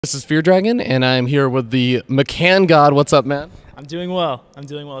This is Fear Dragon, and I'm here with the McCann God. What's up, man? I'm doing well.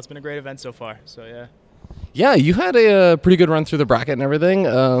 It's been a great event so far. So yeah. Yeah, you had a pretty good run through the bracket and everything.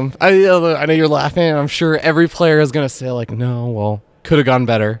 I know you're laughing, and I'm sure every player is gonna say like, no, well, could have gone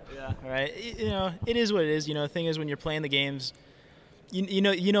better. Yeah. Right. It is what it is. The thing is when you're playing the games, you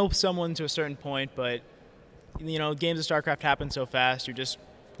know someone to a certain point, but games of StarCraft happen so fast. You're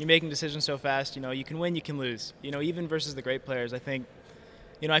making decisions so fast. You can win, you can lose. Even versus the great players, I think.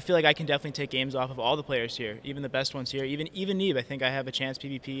 I feel like I can definitely take games off of all the players here, even the best ones here. Even Neeb, I think I have a chance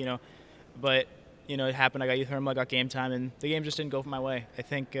PvP. But it happened. I got Thermal, I got game time, and the game just didn't go my way. I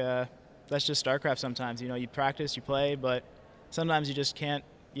think that's just StarCraft sometimes. You practice, you play, but sometimes you just can't.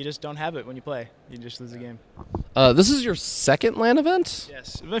 You just don't have it when you play. You just lose the game. This is your second LAN event?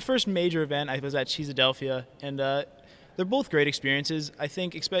 Yes, my first major event. I was at Cheesadelphia, and they're both great experiences. I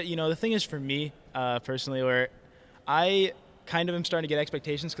think. The thing is for me personally, where I kind of am starting to get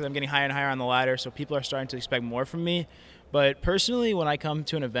expectations because I'm getting higher and higher on the ladder, so people are starting to expect more from me. But personally, when I come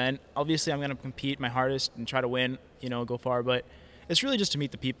to an event, obviously I'm going to compete my hardest and try to win, go far. But it's really just to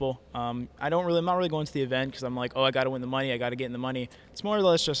meet the people. I'm not really going to the event because I'm like, oh, I got to win the money, I got to get in the money. It's more or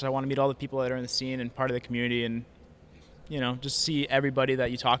less just I want to meet all the people that are in the scene and part of the community, and just see everybody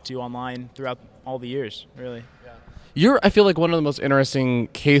that you talk to online throughout all the years, really. I feel like one of the most interesting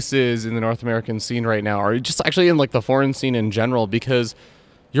cases in the North American scene right now, or just actually in like the foreign scene in general, because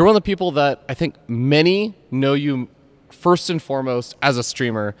you're one of the people that I think many know you first and foremost as a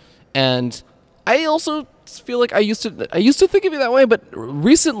streamer. And I also feel like I used to think of you that way, but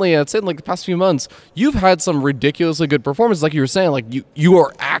recently, I'd say in like the past few months, you've had some ridiculously good performances. Like you were saying, like you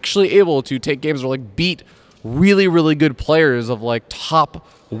are actually able to take games or like beat really, really good players of like top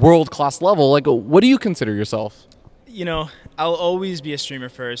world-class level. Like, what do you consider yourself? I'll always be a streamer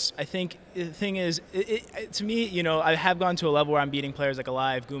first. I think the thing is, to me, I have gone to a level where I'm beating players like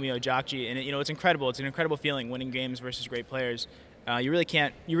Alive, Gumio, Jakji, and it's incredible. It's an incredible feeling winning games versus great players. You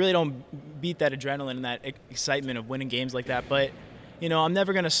really don't beat that adrenaline and that excitement of winning games like that. But, I'm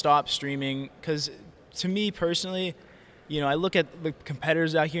never going to stop streaming because to me personally, I look at the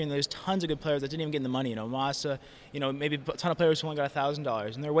competitors out here, and there's tons of good players that didn't even get in the money. Masa, maybe a ton of players who only got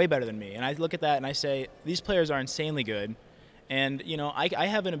 $1,000, and they're way better than me. And I look at that and I say, these players are insanely good. And, I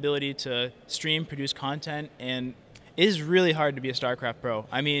have an ability to stream, produce content, and it is really hard to be a StarCraft pro.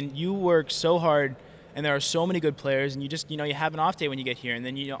 I mean, you work so hard, and there are so many good players, and you just, you have an off day when you get here, and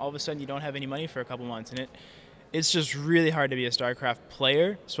then, all of a sudden you don't have any money for a couple months. And it's just really hard to be a StarCraft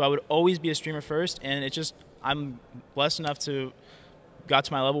player. So I would always be a streamer first, and I'm blessed enough to got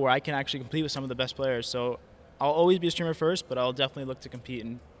to my level where I can actually compete with some of the best players. So I'll always be a streamer first, but I'll definitely look to compete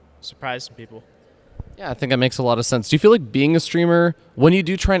and surprise some people. Yeah, I think that makes a lot of sense. Do you feel like being a streamer, when you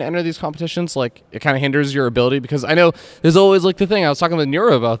do try and enter these competitions, like it kind of hinders your ability? Because I know there's always like the thing, I was talking with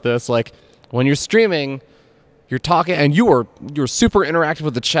Nero about this, like when you're streaming, you're talking and you're super interactive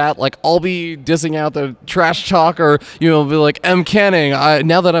with the chat. Like I'll be dissing out the trash talk, or be like MCanning.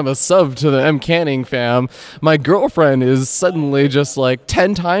 Now that I'm a sub to the MCanning fam, my girlfriend is suddenly just like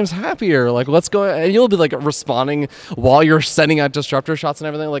 10 times happier. Like what's going? And you'll be like responding while you're sending out disruptor shots and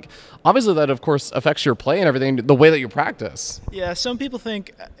everything. Like obviously that of course affects your play and everything, the way that you practice. Yeah, some people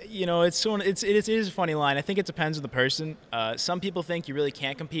think it is a funny line. I think it depends on the person. Some people think you really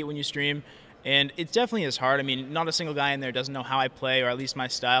can't compete when you stream. And it definitely is hard. I mean, not a single guy in there doesn't know how I play, or at least my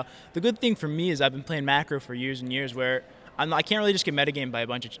style. The good thing for me is I've been playing macro for years and years, where I can't really just get metagame by a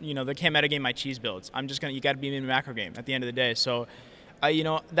bunch of, they can't metagame my cheese builds. You got to be in a macro game at the end of the day. So,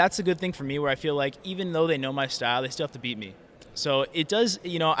 that's a good thing for me, where I feel like even though they know my style, they still have to beat me. So it does,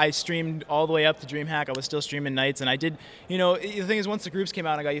 I streamed all the way up to Dreamhack. I was still streaming nights, and I did, the thing is once the groups came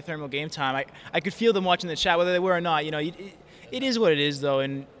out and I got Thermal game time, I could feel them watching the chat, whether they were or not. It is what it is, though,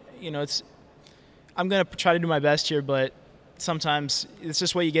 and, I'm going to try to do my best here, but sometimes it's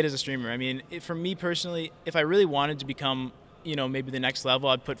just what you get as a streamer. I mean, for me personally, if I really wanted to become, maybe the next level,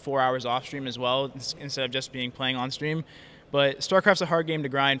 I'd put 4 hours off stream as well instead of just playing on stream. But StarCraft's a hard game to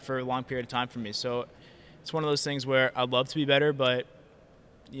grind for a long period of time for me. So it's one of those things where I'd love to be better, but,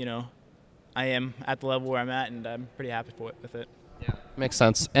 I am at the level where I'm at, and I'm pretty happy with it. Yeah, makes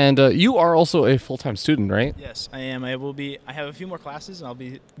sense. And you are also a full-time student, right? Yes, I am. I have a few more classes,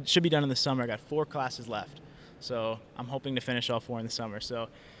 and should be done in the summer. I got 4 classes left, so I'm hoping to finish all 4 in the summer. So,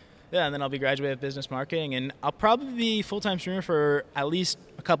 yeah, and then I'll be graduating with business marketing, and I'll probably be full-time streamer for at least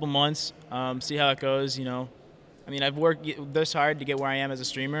a couple months. See how it goes. I mean, I've worked this hard to get where I am as a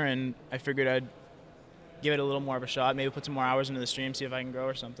streamer, and I figured I'd give it a little more of a shot. Maybe put some more hours into the stream, see if I can grow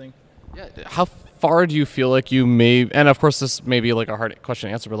or something. Yeah. How far do you feel like you may, and of course this may be like a hard question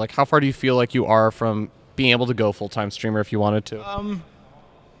to answer, but like how far do you feel like you are from being able to go full-time streamer if you wanted to?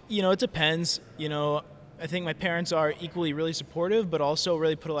 It depends. I think my parents are equally really supportive, but also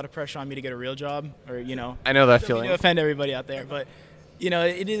really put a lot of pressure on me to get a real job, or I know that don't mean feeling. to offend everybody out there, but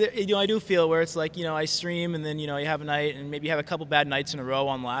I do feel where it's like I stream and then you have a night and maybe you have a couple bad nights in a row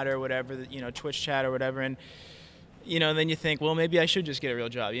on ladder or whatever, Twitch chat or whatever, and then you think, well, maybe I should just get a real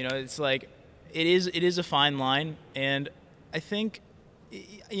job. It's like it is a fine line, and I think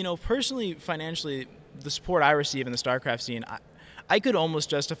personally, financially, the support I receive in the StarCraft scene, I could almost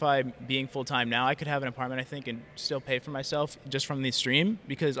justify being full-time now. I could have an apartment, I think, and still pay for myself just from the stream,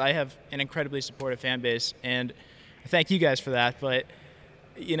 because I have an incredibly supportive fan base, and I thank you guys for that. But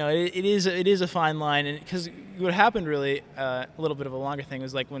it is a fine line, and because what happened really, a little bit of a longer thing,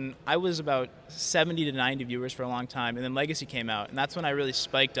 was like when I was about 70 to 90 viewers for a long time, and then Legacy came out, and that's when I really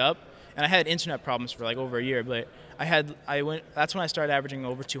spiked up. And I had internet problems for like over a year, but that's when I started averaging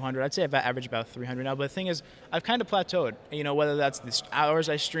over 200. I'd say I've averaged about 300 now. But the thing is, I've kind of plateaued. Whether that's the hours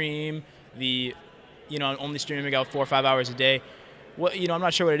I stream, I'm only streaming about 4 or 5 hours a day. I'm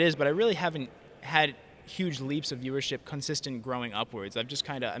not sure what it is, but I really haven't had huge leaps of viewership consistent growing upwards.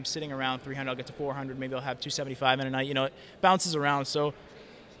 I'm sitting around 300. I'll get to 400. Maybe I'll have 275 in a night. It bounces around. So,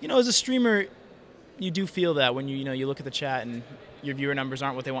 as a streamer, you do feel that when you look at the chat and your viewer numbers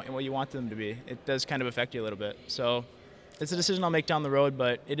aren't what you want them to be. It does kind of affect you a little bit. So it's a decision I'll make down the road,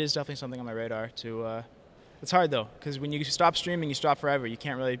 but it is definitely something on my radar. It's hard though, because when you stop streaming, you stop forever. You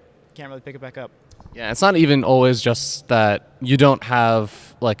can't really pick it back up. Yeah, it's not even always just that you don't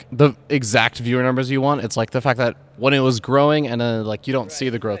have like the exact viewer numbers you want. It's like the fact that when it was growing and then like you don't see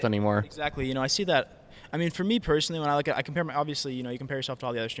the growth anymore. Exactly. I see that. I mean, for me personally, when I compare obviously, you compare yourself to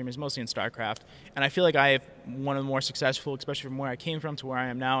all the other streamers, mostly in StarCraft, and I feel like I have one of the more successful, especially from where I came from to where I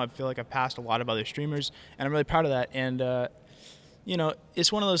am now. I feel like I've passed a lot of other streamers, and I'm really proud of that. And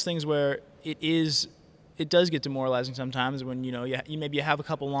it's one of those things where it does get demoralizing sometimes when you maybe have a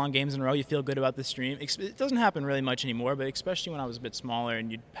couple long games in a row, you feel good about the stream. It doesn't happen really much anymore, but especially when I was a bit smaller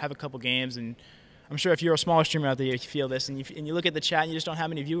and you'd have a couple games, and I'm sure if you're a smaller streamer out there, you feel this, and you look at the chat and you just don't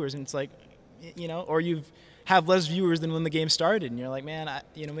have any viewers, and it's like, or you have less viewers than when the game started, and you're like, man,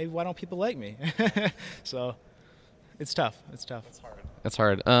 maybe why don't people like me? So it's tough. It's hard. It's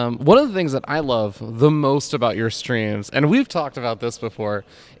hard. One of the things that I love the most about your streams, and we've talked about this before,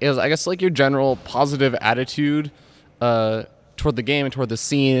 is I guess like your general positive attitude toward the game and toward the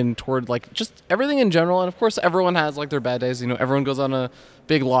scene and toward like just everything in general. And of course, everyone has like their bad days. Everyone goes on a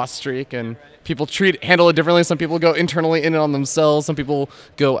big loss streak, and people handle it differently. Some people go internally in on themselves. Some people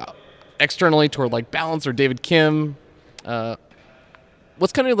go externally toward like Balance or David Kim.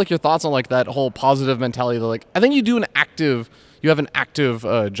 What's kind of like your thoughts on like that whole positive mentality that like I think you have an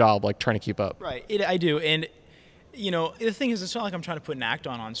active job like trying to keep up. Right, I do, and the thing is, it's not like I'm trying to put an act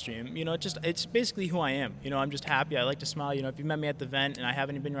on stream. It's basically who I am. I'm just happy. I like to smile. If you met me at the event and I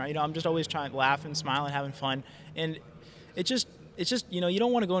haven't been around, I'm just always trying to laugh and smile and having fun. And it's just you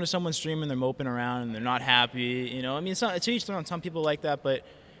don't want to go into someone's stream and they're moping around and they're not happy. I mean, it's each their own. Some people like that, but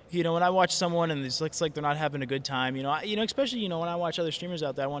when I watch someone and it looks like they're not having a good time, especially, when I watch other streamers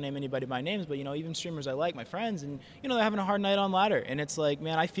out there, I won't name anybody by names, but, even streamers I like, my friends, and, they're having a hard night on ladder. And it's like,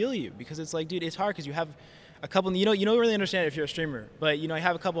 man, I feel you, because it's like, dude, it's hard because you have a couple, you don't really understand it if you're a streamer, but, you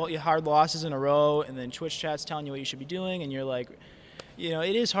have a couple hard losses in a row, and then Twitch chat's telling you what you should be doing, and you're like,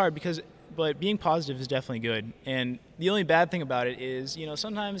 it is hard but being positive is definitely good. And the only bad thing about it is,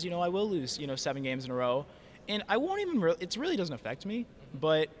 sometimes, I will lose, 7 games in a row, and I won't even, it really doesn't affect me,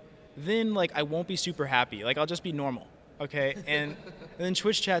 but then like I won't be super happy. Like I'll just be normal, okay? And then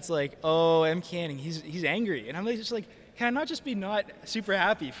Twitch chat's like, oh, MCanning, he's angry, and I'm like, just like, can I not just be not super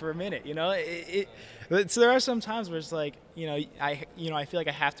happy for a minute? So there are some times where it's like, I feel like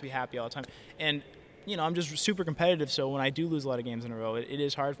I have to be happy all the time, and I'm just super competitive. So when I do lose a lot of games in a row, it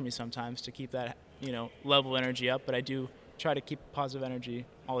is hard for me sometimes to keep that level of energy up. But I do try to keep positive energy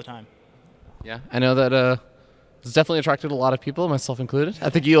all the time. Yeah, I know that. It's definitely attracted a lot of people, myself included. I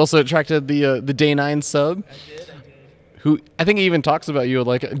think he also attracted the Day 9 sub. I did. Who I think he even talks about you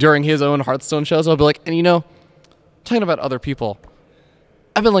like during his own Hearthstone shows. I'll be like, and talking about other people,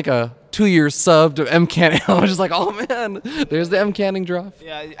 I've been like a 2 years sub to MCanning. I was just like, oh man, there's the MCanning drop.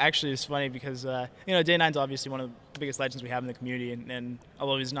 Yeah, actually it's funny because, Day 9's obviously one of the biggest legends we have in the community, and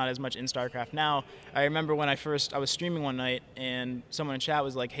although he's not as much in StarCraft now, I remember when I was streaming one night and someone in chat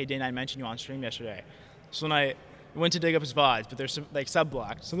was like, hey, Day 9 mentioned you on stream yesterday. So then I went to dig up his VODs, but they're like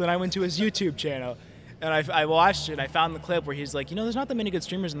sub-blocked. So then I went to his YouTube channel, and I watched it, and I found the clip where he's like, there's not that many good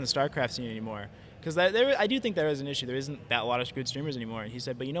streamers in the StarCraft scene anymore. Because I do think there is an issue. There isn't that lot of good streamers anymore. And he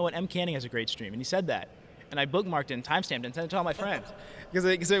said, but you know what? MCanning has a great stream. And he said that. and I bookmarked it and timestamped it and sent it to all my friends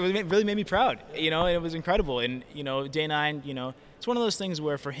because it really made me proud, you know, and it was incredible. And, you know, day 9, you know, it's one of those things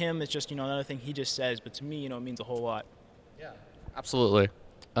where for him it's just, you know, another thing he just says, but to me, you know, it means a whole lot. Yeah, absolutely.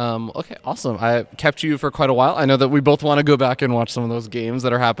 Okay, awesome. I kept you for quite a while. I know that we both want to go back and watch some of those games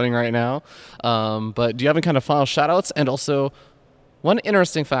that are happening right now. But do you have any kind of final shout-outs? And also, one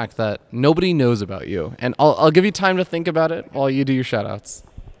interesting fact that nobody knows about you. And I'll give you time to think about it while you do your shout-outs.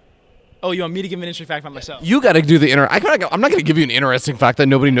 Oh, you want me to give an interesting fact about myself? You got to do the I'm not going to give you an interesting fact that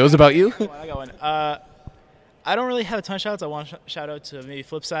nobody knows about you. I got one. I don't really have a ton of shout-outs. I want to shout out to maybe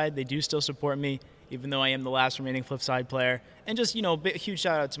Flipside. They do still support me, even though I am the last remaining Flipside player. And just, you know, huge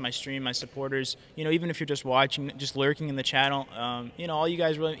shout-out to my stream, my supporters. You know, even if you're just watching, just lurking in the channel, you know, all you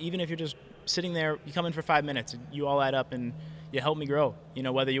guys really, even if you're just sitting there, you come in for 5 minutes, you all add up and you help me grow. You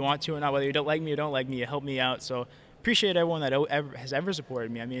know, whether you want to or not, whether you don't like me or don't like me, you help me out. So appreciate everyone that has ever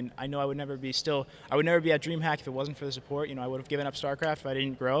supported me. I mean, I know I would never be at Dreamhack if it wasn't for the support. You know, I would have given up StarCraft if I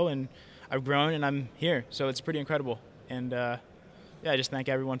didn't grow, and I've grown and I'm here. So it's pretty incredible. And yeah, I just thank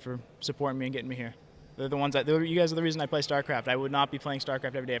everyone for supporting me and getting me here. They're the ones you guys are the reason I play StarCraft. I would not be playing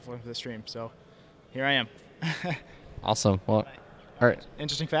StarCraft every day if it wasn't for the stream. So here I am. Awesome. Well, all right.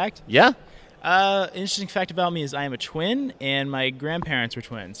 Interesting fact? Yeah. Interesting fact about me is I am a twin, and my grandparents were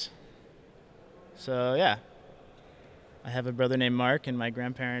twins. So yeah, I have a brother named Mark, and my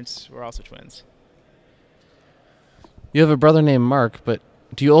grandparents were also twins. You have a brother named Mark, but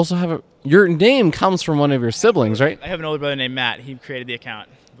do you also have your name comes from one of your siblings, right? I have an older brother named Matt. He created the account.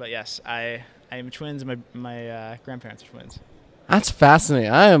 But yes, I am twins, and my grandparents are twins. That's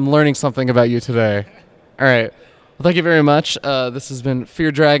fascinating. I am learning something about you today. All right. Well, thank you very much. This has been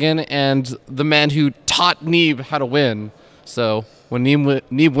Fear Dragon and the man who taught Neeb how to win. So when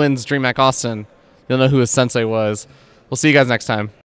Neeb wins Dreamhack Austin, you'll know who his sensei was. We'll see you guys next time.